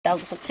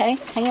dogs, okay?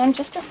 Hang on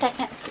just a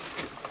second.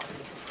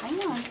 Hang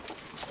on.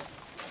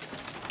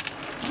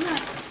 Hang on.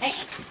 Hey.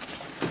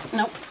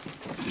 Nope.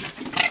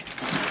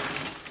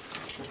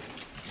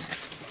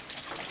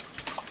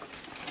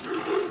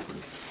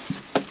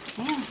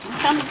 Hang on, I'm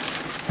coming.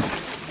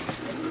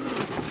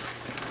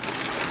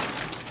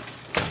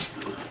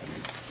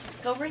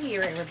 Let's go over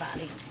here,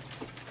 everybody.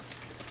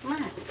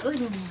 My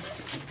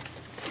goodness.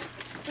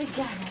 We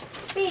got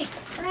a big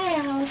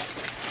crowd.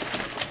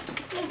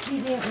 Look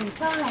at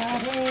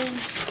everybody.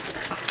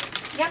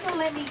 Y'all gonna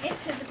let me get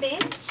to the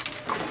bench?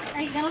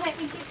 Are you gonna let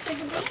me get to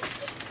the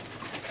bench?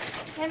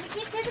 Let me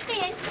get to the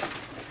bench.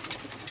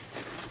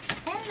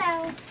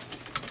 Hello.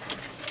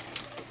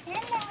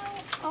 Hello.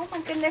 Oh my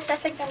goodness, I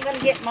think I'm gonna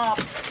get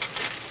mobbed.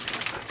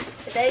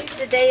 Today's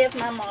the day of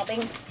my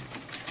mobbing.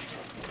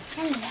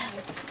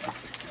 Hello.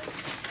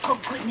 Oh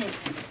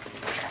goodness.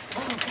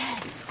 Oh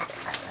God.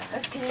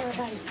 Let's get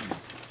everybody.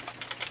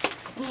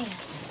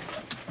 Yes.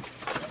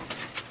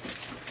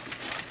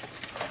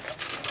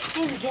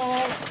 Here we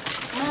go.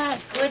 My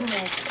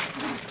goodness.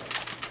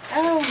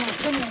 Oh my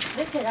goodness.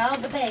 Look at all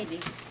the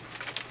babies.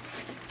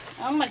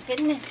 Oh my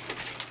goodness.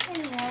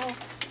 Hello.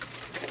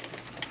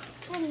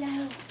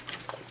 Hello.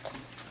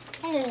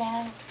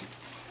 Hello.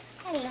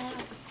 Hello.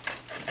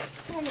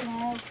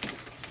 Hello.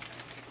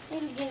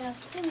 Here we go.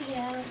 Here we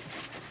go.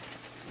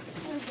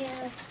 Here we go.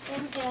 Here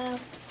we go.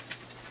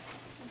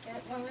 We've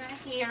got one right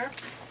here.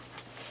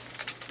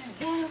 There we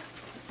go.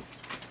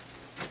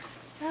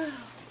 Oh.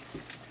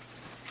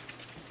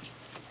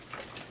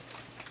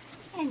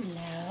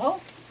 Hello.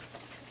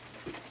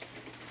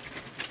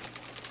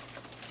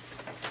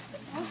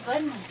 Oh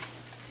goodness.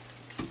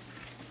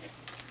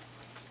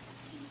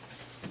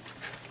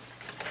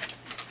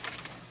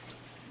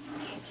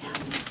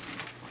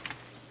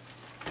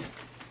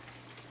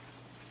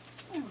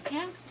 There we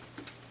go.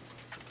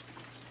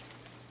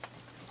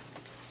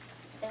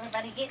 Is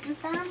everybody getting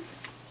some?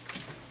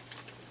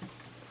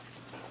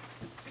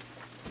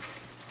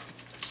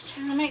 Just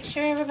trying to make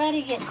sure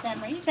everybody gets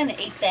some. Are you going to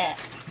eat that?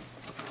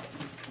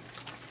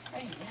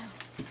 There you go.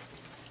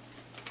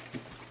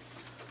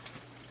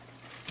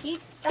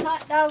 Keep the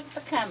hot dogs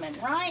a coming,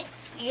 right?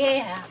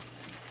 Yeah.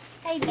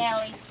 Hey,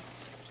 Nellie.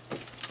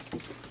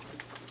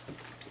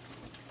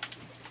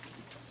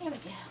 Here we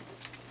go.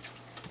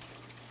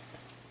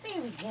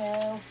 Here we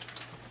go.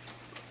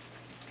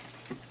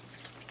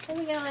 Here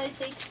we go,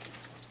 Lucy.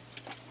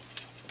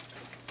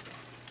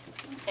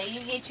 Okay,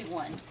 you get you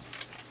one.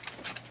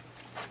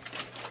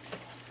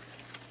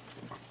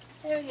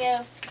 There we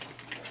go.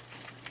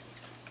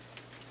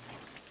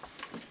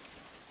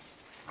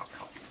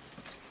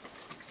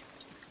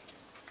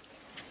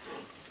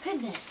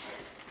 Goodness.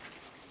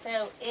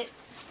 So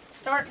it's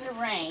starting to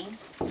rain.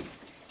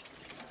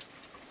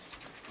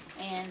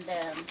 And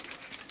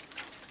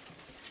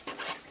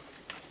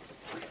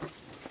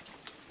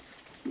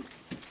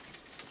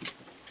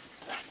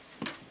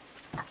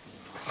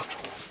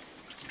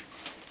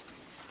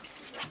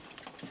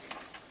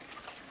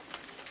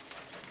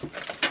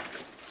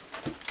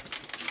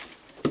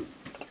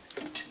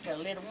got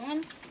a little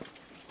one.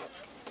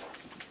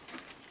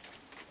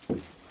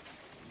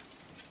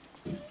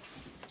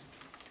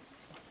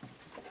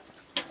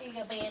 Here you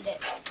go,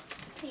 Bandit.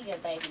 Here you go,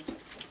 baby.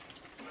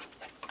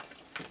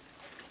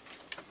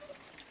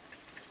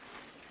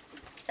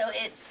 So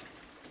it's,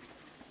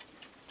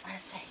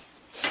 let's see,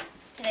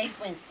 today's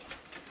Wednesday.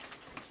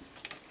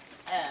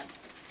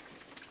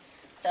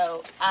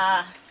 So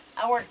I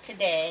worked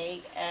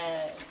today.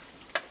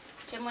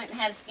 Jim went and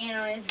had a scan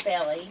on his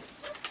belly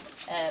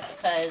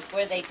because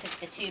where they took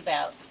the tube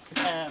out,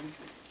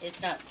 it's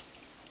not,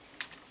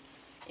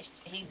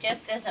 he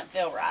just doesn't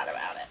feel right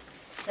about it.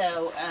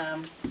 So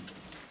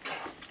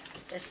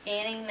they're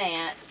scanning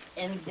that,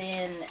 and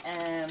then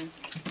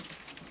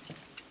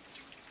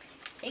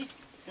he's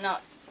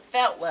not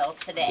felt well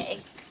today,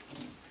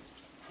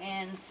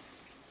 and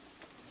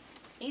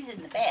he's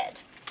in the bed.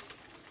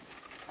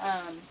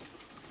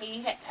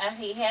 He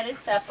had his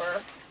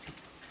supper,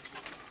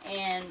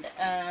 and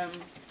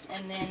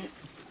then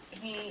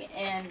he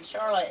and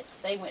Charlotte,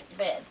 they went to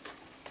bed.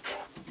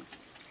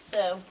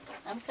 So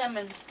I'm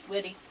coming,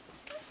 Woody.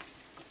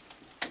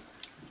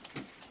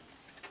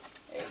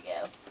 There you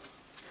go.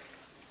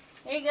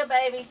 There you go,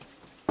 baby.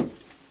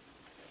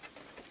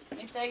 Let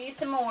me throw you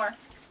some more.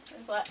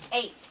 There's like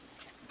 8.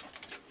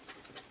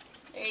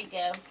 There you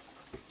go.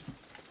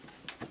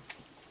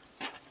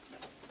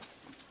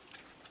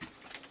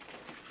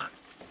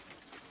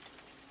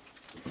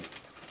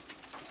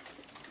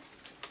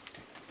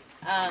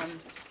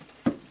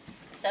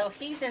 So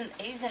he's in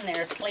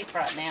there asleep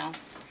right now.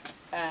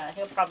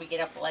 He'll probably get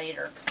up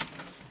later.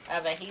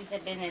 But he's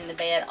been in the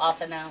bed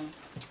off and on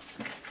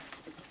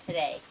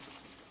today.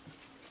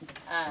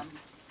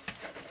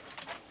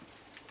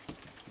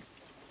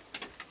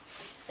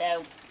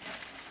 So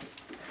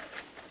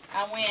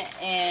I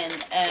went and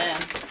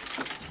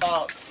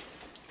bought,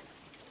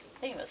 I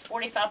think it was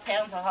 45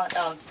 pounds of hot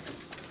dogs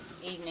this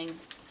evening.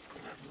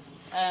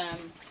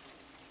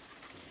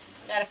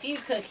 Got a few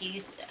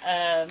cookies.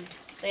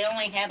 They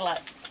only had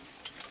like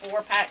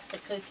 4 packs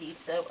of cookies.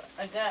 So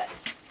I got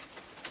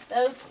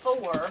those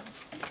 4,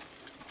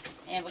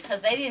 and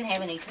because they didn't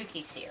have any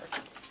cookies here,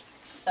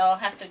 so I'll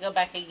have to go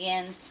back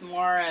again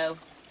tomorrow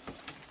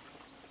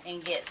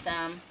and get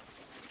some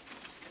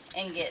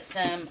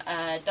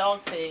dog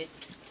food,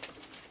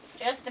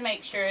 just to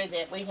make sure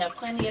that we have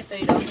plenty of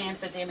food on hand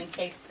for them in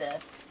case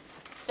the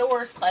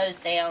stores close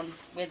down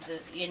with the,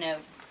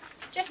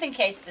 just in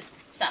case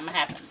something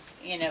happens,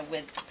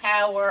 with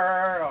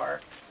power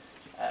or,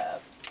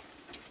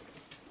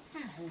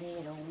 my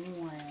little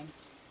one,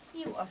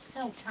 you are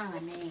so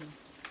tiny.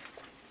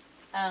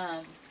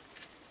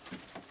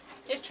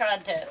 Just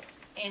trying to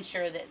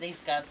ensure that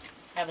these guys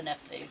have enough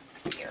food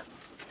here.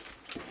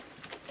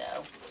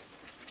 So,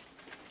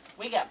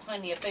 we got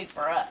plenty of food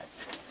for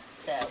us.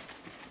 So,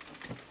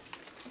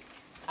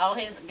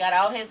 got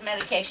all his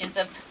medications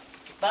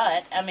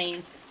but, I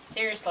mean,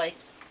 seriously,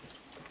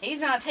 he's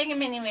not taking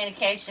many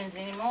medications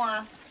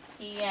anymore.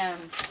 He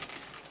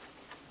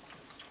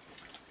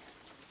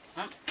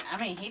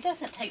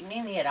doesn't take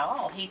many at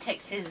all. He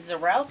takes his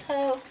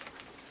Xarelto,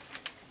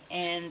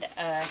 and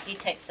he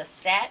takes a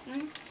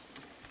statin,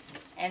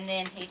 and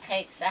then he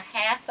takes a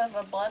half of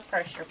a blood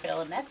pressure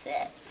pill, and that's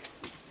it.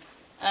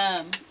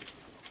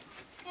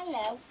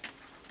 Hello.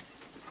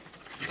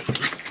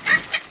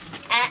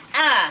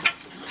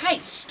 Hey,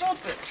 stop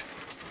it.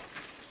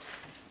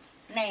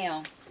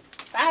 Now,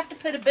 if I have to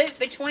put a boot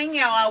between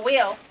y'all, I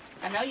will.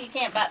 I know you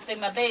can't bite through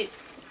my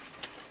boots.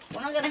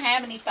 We're not going to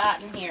have any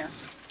fighting here.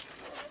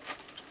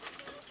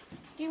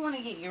 Do you want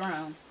to get your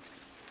own?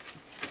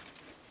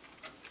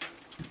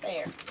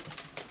 There.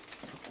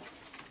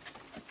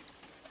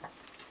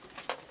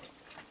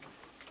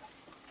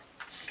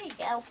 There you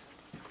go.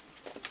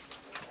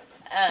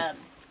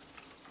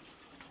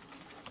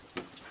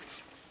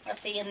 Let's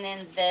see, and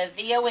then the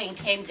VON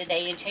came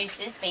today and changed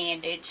his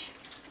bandage.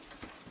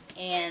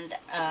 And,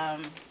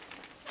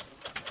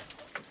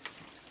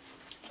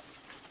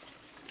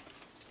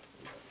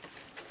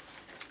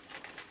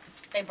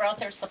 they brought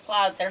their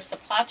supply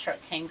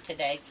truck came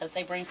today, because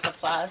they bring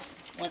supplies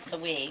once a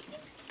week.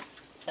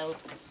 So,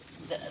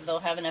 they'll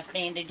have enough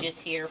bandages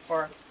here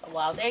for a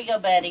while. There you go,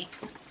 buddy.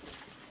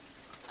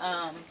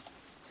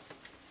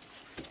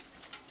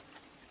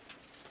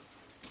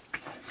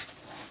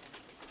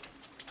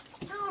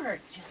 Y'all are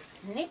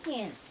just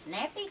snippy and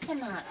snappy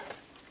tonight.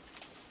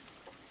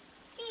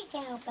 Here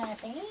you go,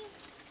 buddy.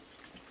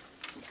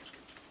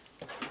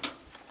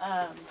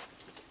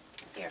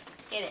 Here,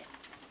 get it.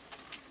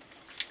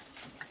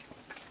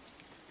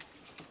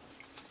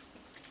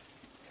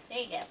 There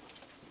you go.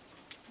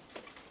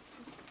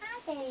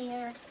 Hi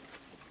there.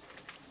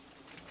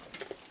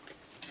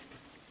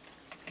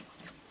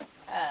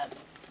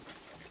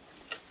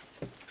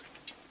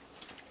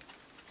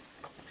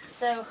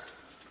 So,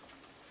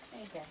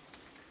 there you go.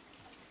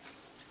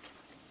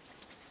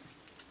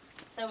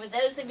 So for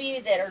those of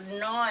you that are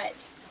not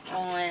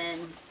on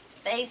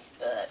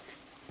Facebook,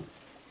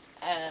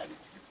 I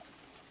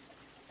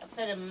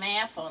put a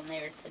map on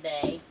there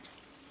today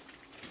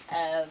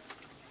of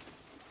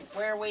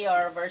where we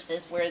are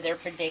versus where they're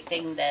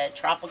predicting the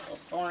tropical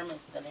storm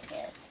is going to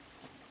hit.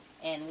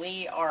 And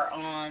we are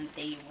on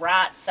the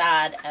right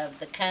side of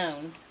the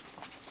cone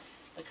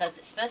because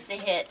it's supposed to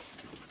hit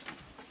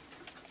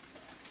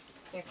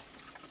here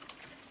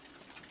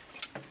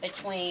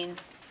between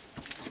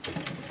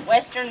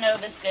western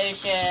Nova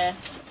Scotia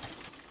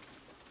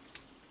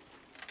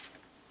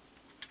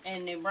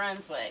and New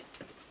Brunswick.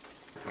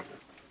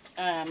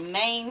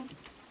 Maine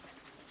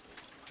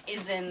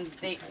is in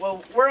the,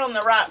 well, we're on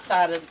the right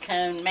side of the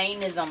cone.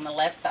 Maine is on the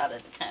left side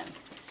of the cone.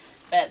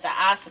 But the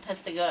ice is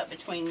supposed to go up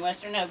between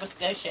western Nova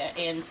Scotia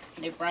and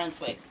New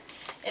Brunswick.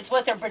 It's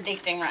what they're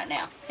predicting right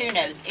now. Who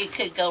knows? It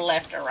could go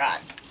left or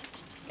right.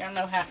 Y'all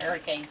know how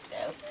hurricanes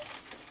go.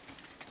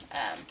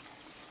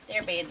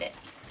 They're Bandit.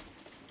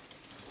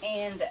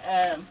 And,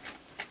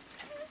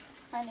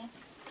 honey,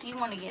 do you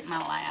want to get in my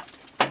lap?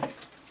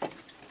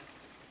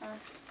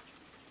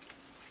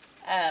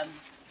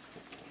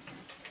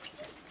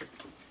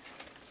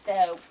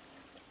 So,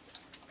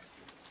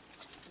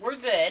 we're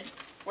good.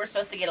 We're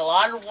supposed to get a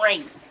lot of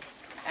rain.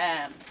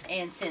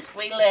 And since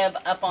we live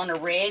up on a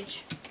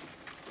ridge,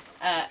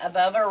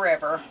 above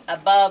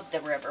the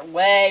river,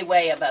 way,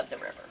 way above the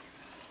river,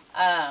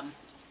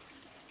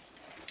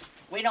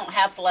 we don't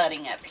have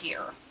flooding up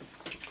here.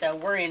 So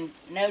we're in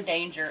no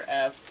danger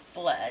of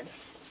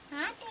floods.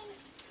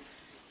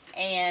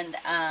 And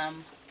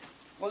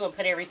we're going to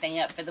put everything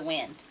up for the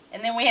wind.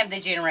 And then we have the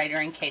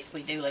generator in case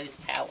we do lose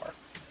power.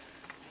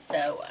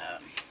 So,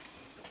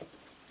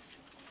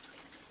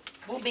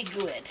 we'll be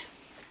good.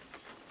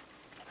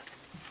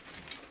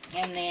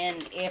 And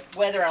then, if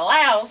weather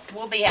allows,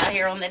 we'll be out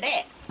here on the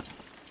deck.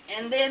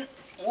 And then,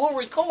 we'll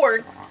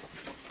record.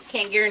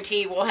 Can't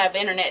guarantee we'll have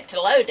internet to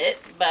load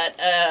it, but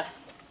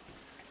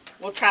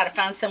we'll try to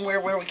find somewhere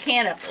where we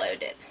can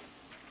upload it.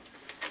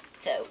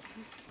 So,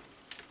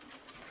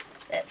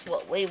 that's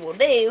what we will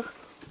do.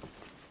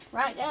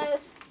 Right,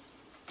 guys?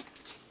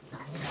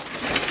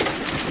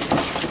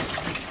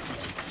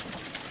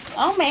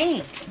 Oh,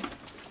 man.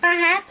 What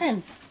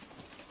happened?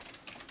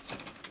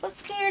 What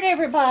scared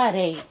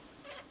everybody?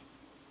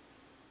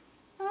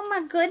 Oh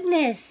my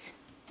goodness.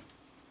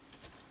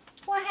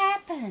 What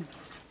happened?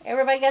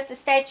 Everybody got the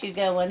statue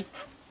going.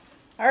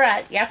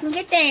 Alright, y'all can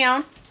get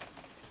down.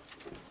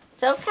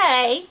 It's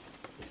okay.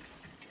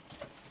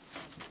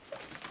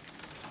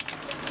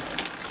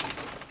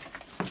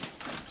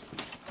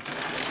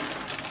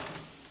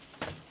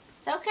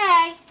 It's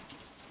okay.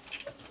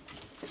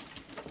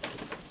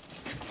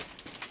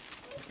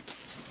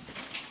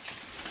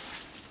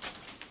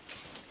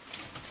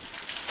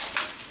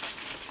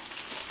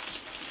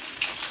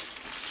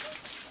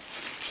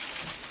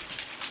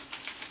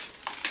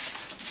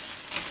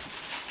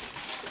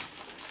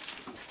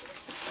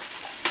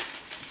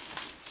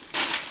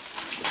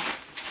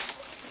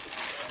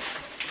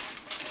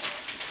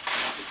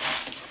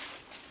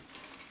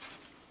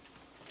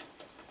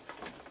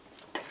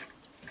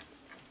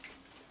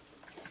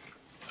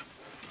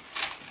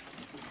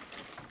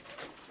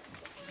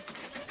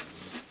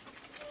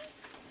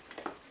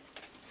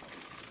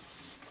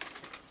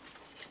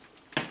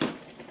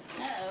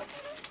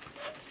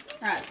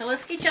 Alright, so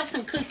let's get y'all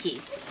some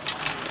cookies.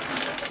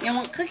 You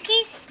want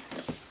cookies?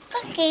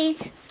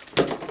 Cookies.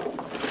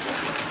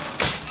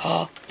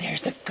 Oh,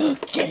 there's the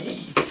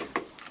cookies.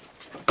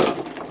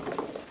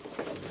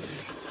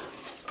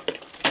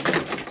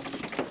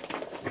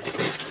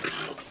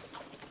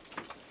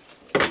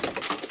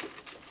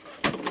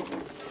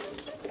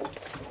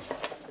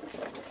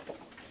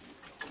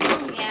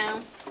 Yeah.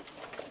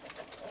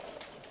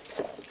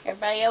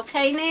 Everybody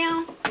okay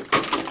now?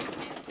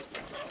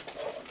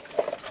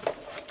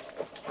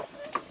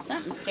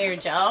 Something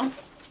scared y'all.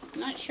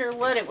 Not sure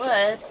what it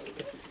was.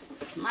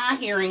 My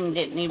hearing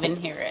didn't even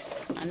hear it.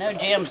 I know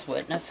Jim's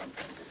wouldn't have.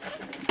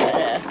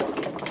 But,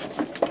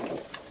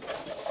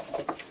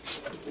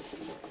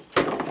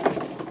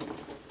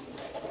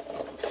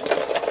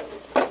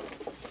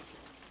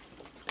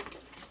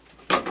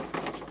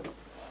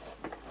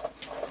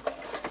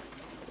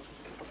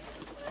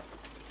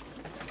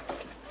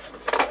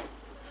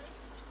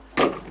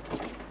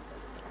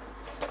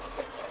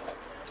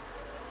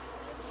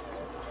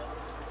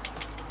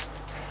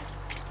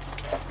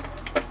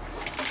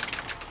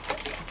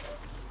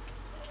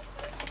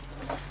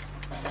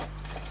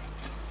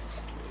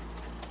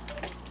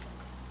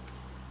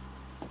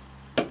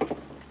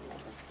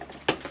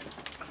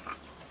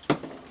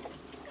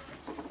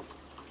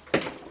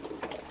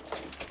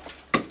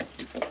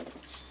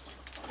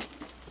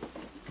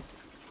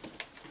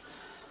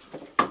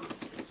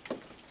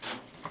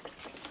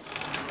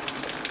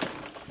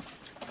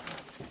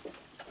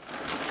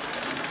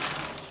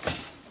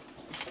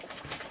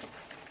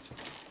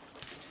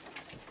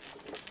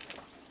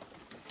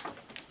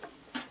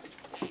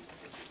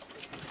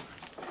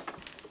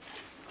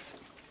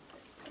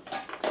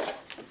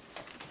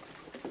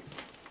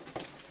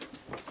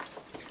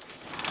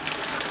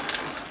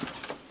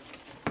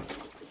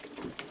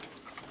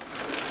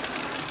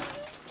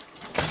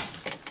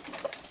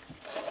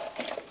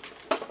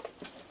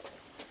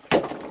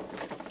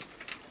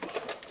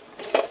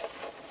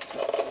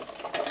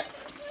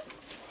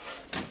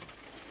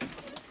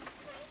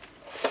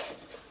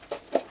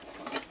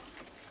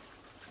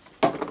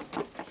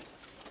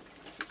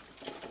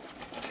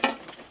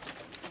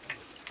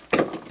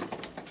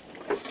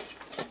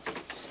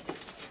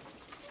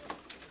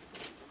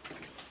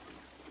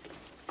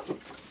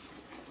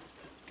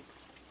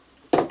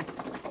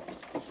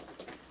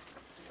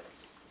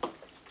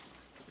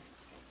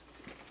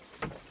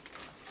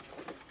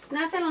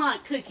 nothing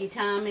like cookie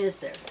time, is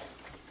there?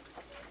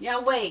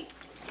 Y'all wait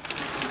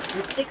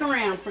and stick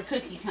around for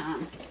cookie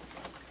time.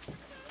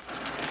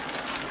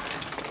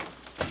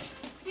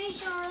 Hey,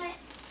 Charlotte.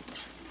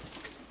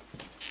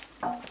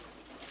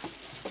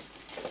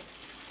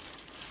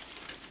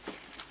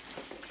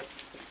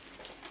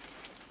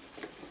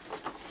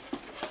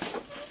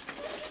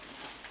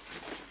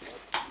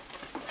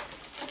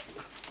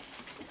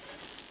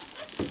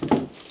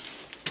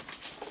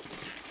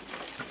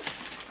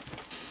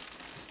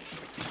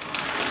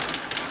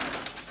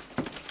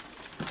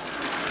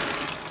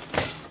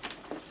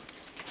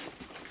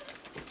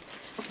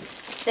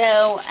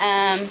 So,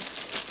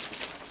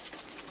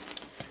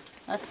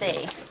 let's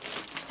see.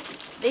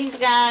 These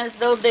guys,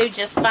 they'll do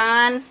just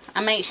fine.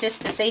 I'm anxious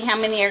to see how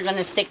many are going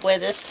to stick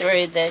with us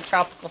through the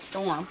tropical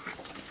storm.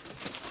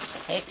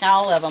 Heck,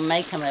 all of them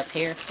may come up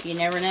here. You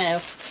never know.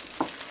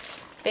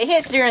 If it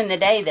hits during the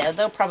day, though,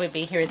 they'll probably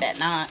be here that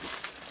night.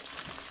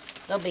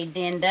 They'll be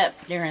denned up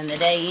during the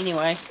day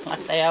anyway,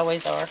 like they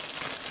always are.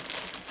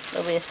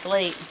 They'll be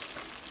asleep.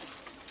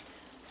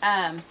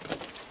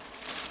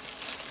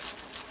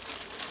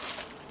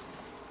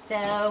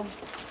 So,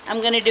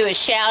 I'm going to do a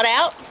shout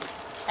out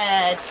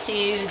to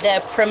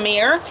the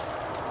Premier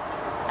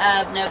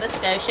of Nova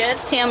Scotia,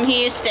 Tim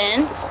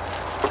Houston.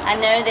 I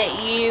know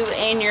that you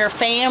and your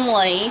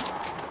family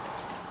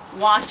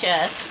watch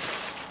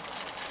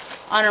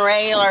us on a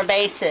regular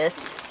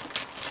basis.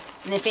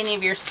 And if any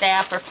of your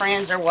staff or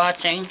friends are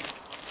watching,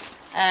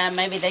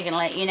 maybe they can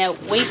let you know.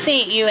 We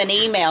sent you an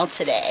email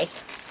today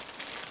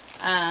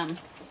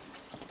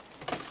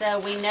So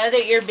we know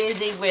that you're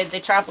busy with the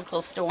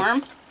tropical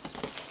storm,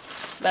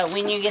 but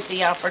when you get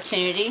the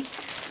opportunity,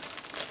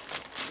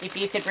 if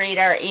you could read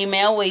our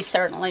email, we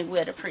certainly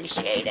would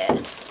appreciate it.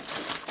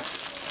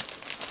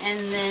 And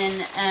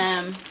then,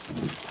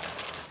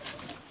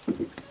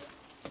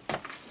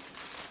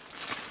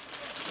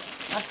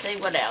 let's see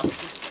what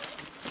else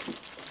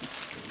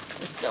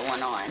is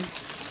going on.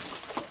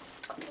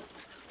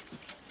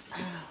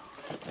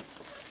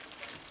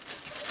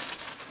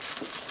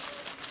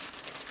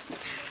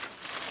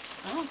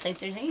 I don't think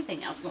there's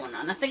anything else going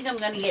on. I think I'm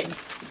going to get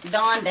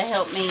Dawn to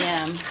help me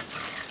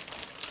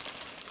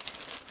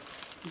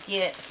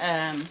get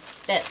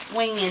that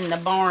swing in the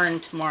barn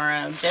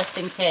tomorrow, just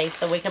in case,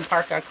 so we can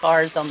park our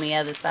cars on the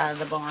other side of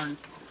the barn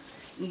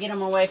and get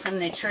them away from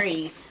the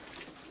trees.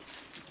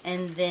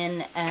 And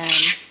then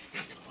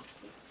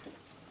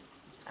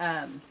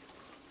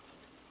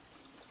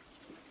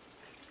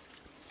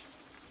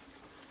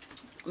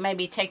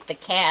maybe take the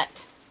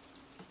cat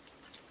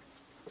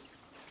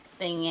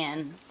thing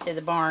in to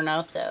the barn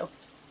also.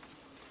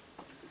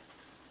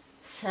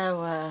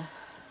 So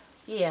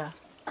yeah,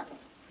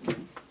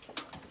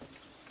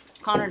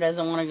 Connor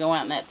doesn't want to go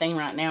out in that thing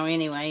right now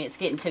anyway. It's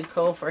getting too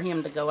cold for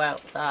him to go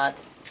outside.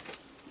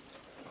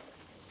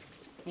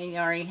 He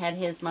already had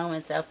his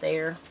moments out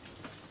there.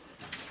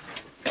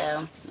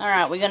 So,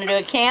 alright, we're going to do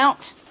a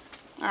count.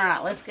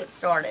 Alright, let's get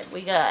started.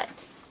 We got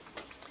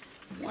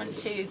 1,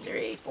 2,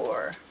 3,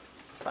 4,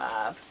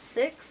 5,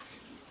 6,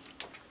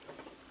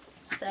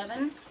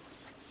 7,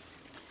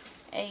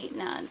 8,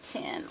 9,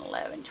 10,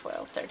 11,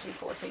 12, 13,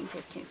 14,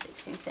 15,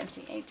 16,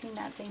 17, 18,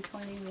 19,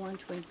 20, 21,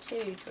 22,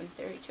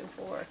 23,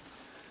 24,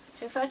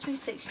 25,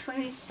 26,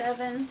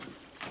 27.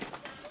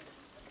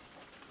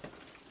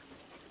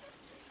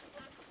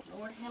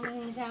 Lord, how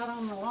many is out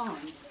on the lawn?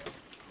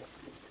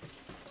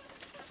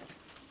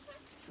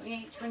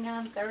 28,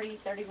 29, 30,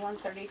 31,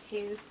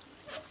 32,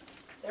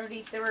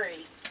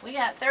 33. We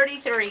got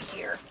 33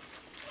 here.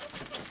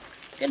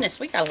 Goodness,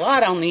 we got a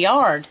lot on the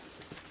yard.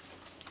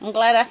 I'm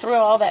glad I threw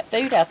all that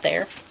food out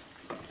there.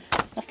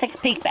 Let's take a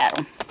peek at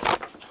them.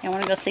 You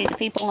want to go see the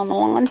people on the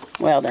lawn?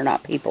 Well, they're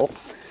not people.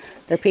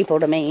 They're people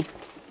to me.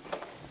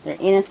 They're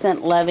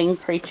innocent, loving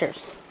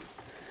creatures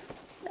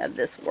of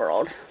this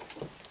world.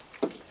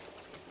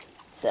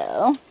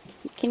 So,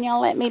 can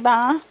y'all let me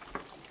by?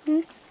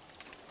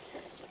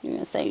 You're going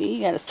to say,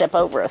 you got to step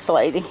over us,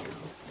 lady.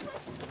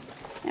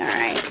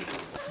 Alright.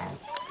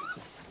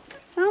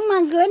 Oh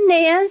my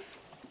goodness.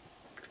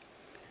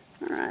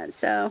 Alright,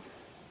 so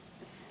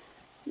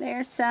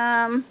there's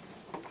some.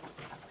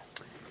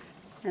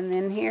 And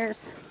then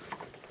here's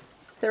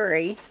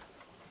 3.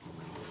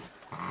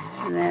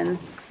 And then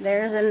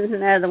there's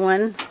another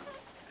one.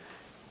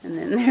 And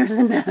then there's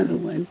another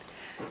one.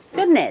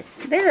 Goodness,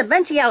 there's a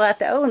bunch of y'all out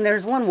there. Oh, and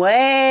there's one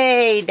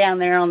way down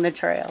there on the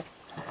trail.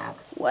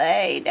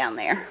 Way down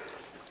there.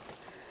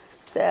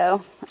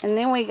 So, and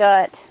then we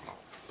got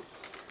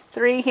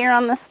 3 here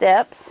on the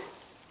steps.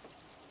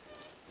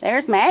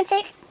 There's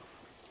Magic.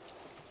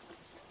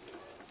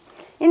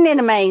 Isn't it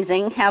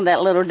amazing how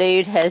that little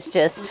dude has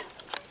just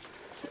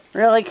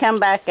really come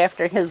back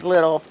after his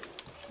little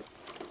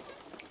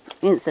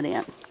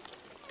incident?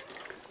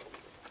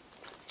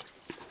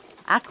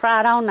 I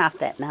cried all night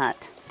that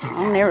night.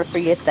 I'll never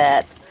forget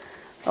that.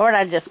 Lord,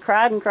 I just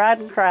cried and cried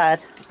and cried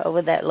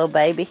over that little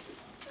baby.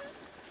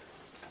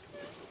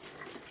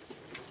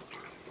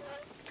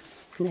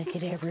 Look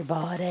at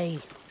everybody.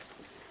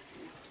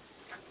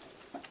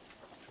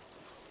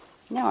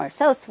 Y'all are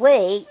so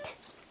sweet.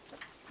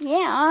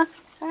 Yeah,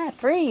 I have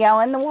 3 of y'all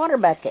in the water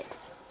bucket.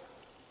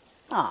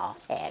 Aw,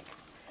 heck.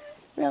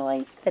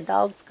 Really? The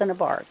dog's gonna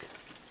bark.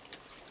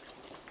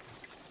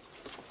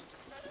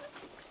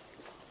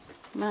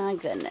 My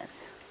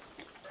goodness.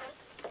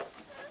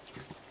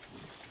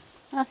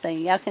 Also,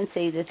 y'all can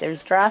see that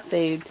there's dry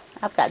food.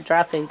 I've got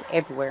dry food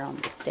everywhere on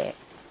this deck.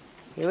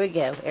 Here we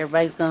go.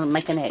 Everybody's gonna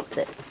make an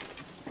exit.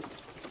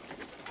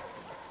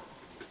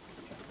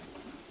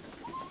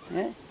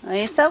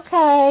 It's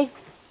okay.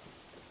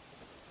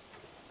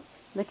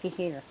 Looky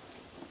here.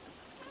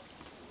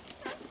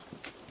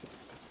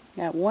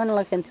 Got one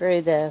looking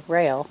through the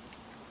rail.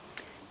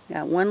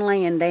 Got one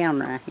laying down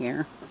right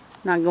here.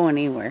 Not going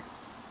anywhere.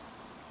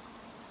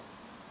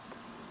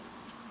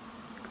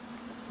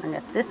 I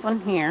got this one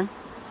here.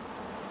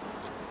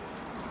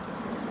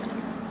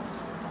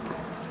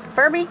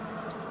 Furby.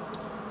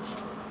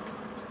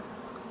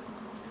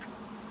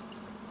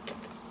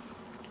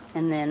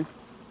 And then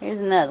here's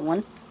another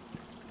one.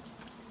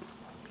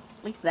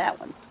 Look at that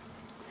one.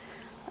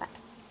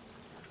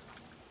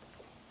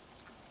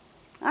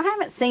 I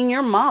haven't seen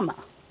your mama.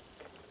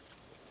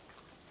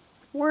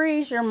 Where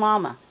is your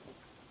mama?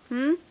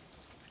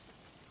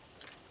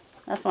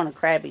 That's one of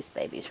Krabby's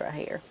babies right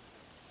here.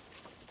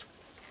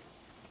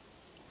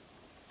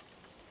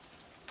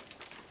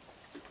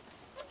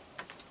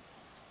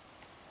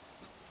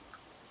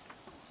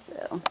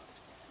 So.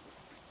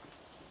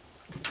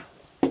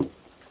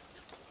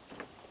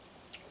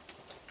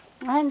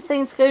 I hadn't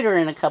seen Scooter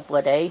in a couple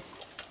of days.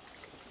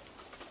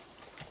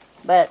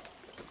 But,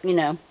 you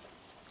know,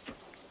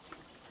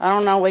 I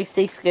don't always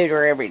see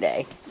Scooter every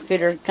day.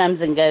 Scooter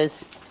comes and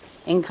goes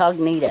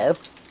incognito.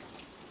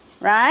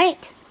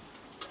 Right?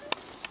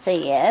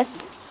 Say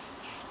yes.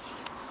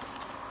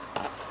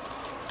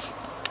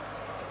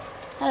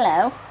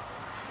 Hello.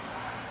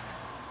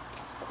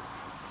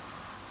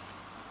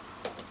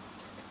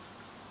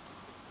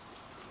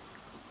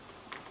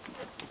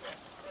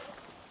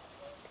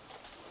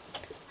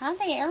 Hi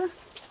there.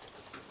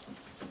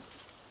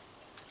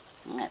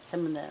 I got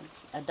some of the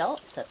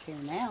adults up here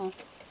now.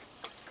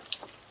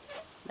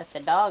 But the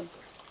dog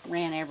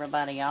ran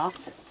everybody off.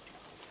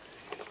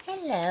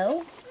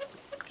 Hello.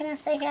 Can I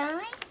say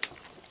hi?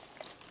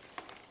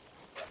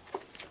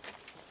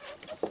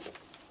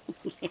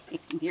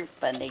 You're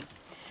funny.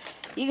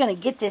 You're going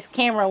to get this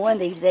camera one of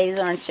these days,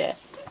 aren't you?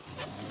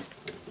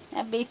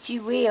 I bet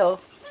you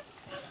will.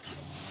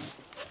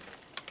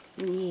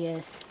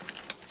 Yes.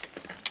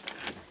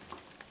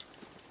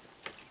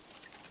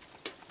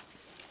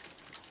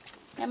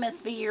 That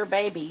must be your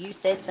baby. You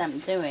said something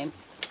to him.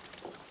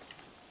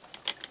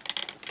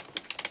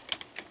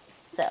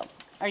 So,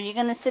 are you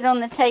going to sit on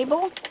the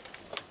table?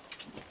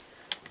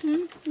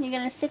 You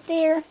going to sit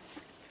there?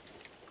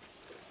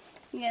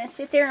 You going to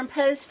sit there and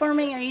pose for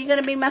me? Are you going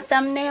to be my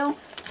thumbnail?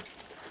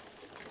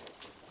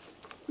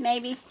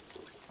 Maybe.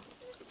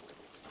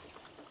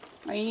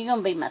 Or are you going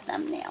to be my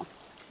thumbnail?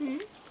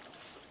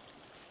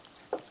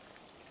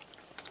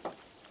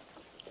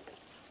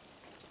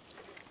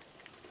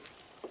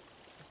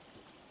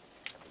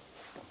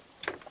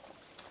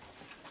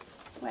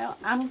 Well,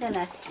 I'm going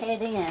to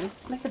head in.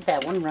 Look at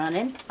that one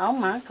running. Oh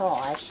my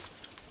gosh.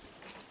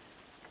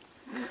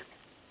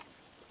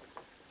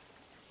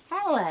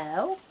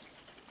 Hello.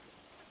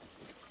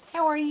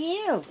 How are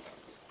you?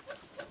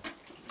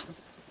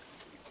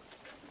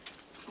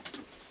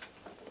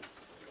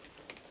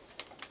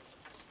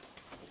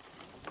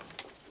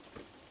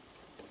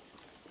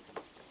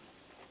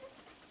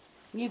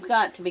 You've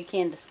got to be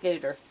kin to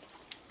Scooter.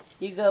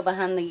 You go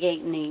behind the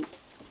gate and eat.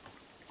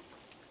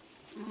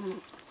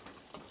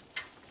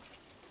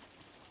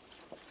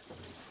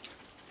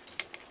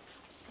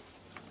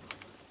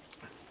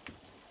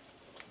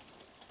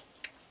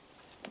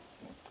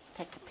 Let's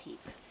take a peep.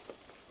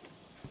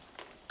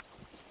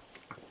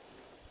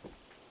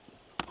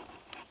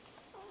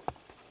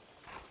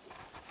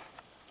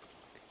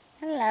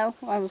 Hello.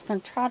 I was going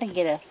to try to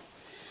get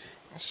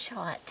a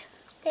shot.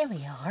 There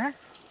we are.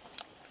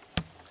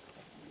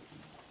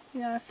 You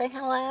want to say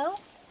hello?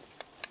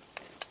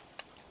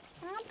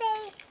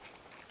 Okay.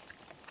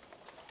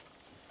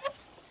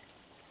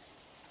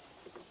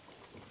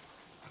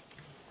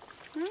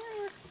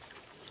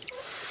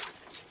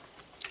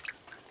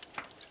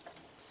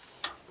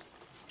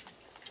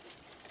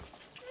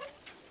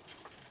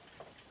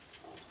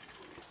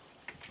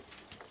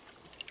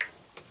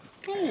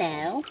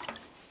 Hello.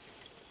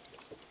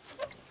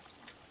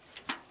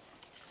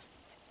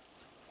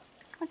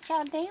 What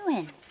y'all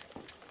doing?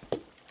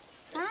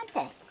 Aren't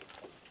they?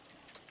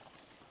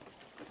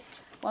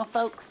 Well,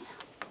 folks,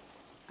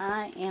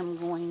 I am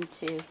going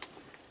to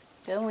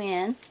go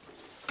in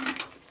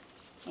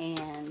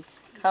and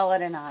call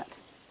it a night.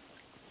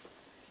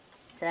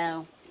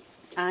 So,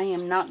 I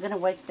am not going to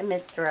wake the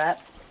mister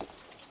up.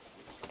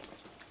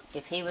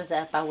 If he was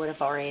up, I would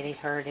have already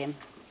heard him.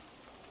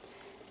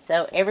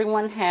 So,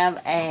 everyone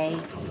have a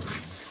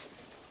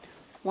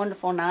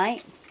wonderful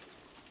night,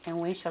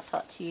 and we shall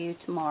talk to you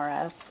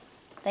tomorrow.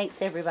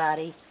 Thanks,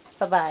 everybody.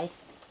 Bye-bye.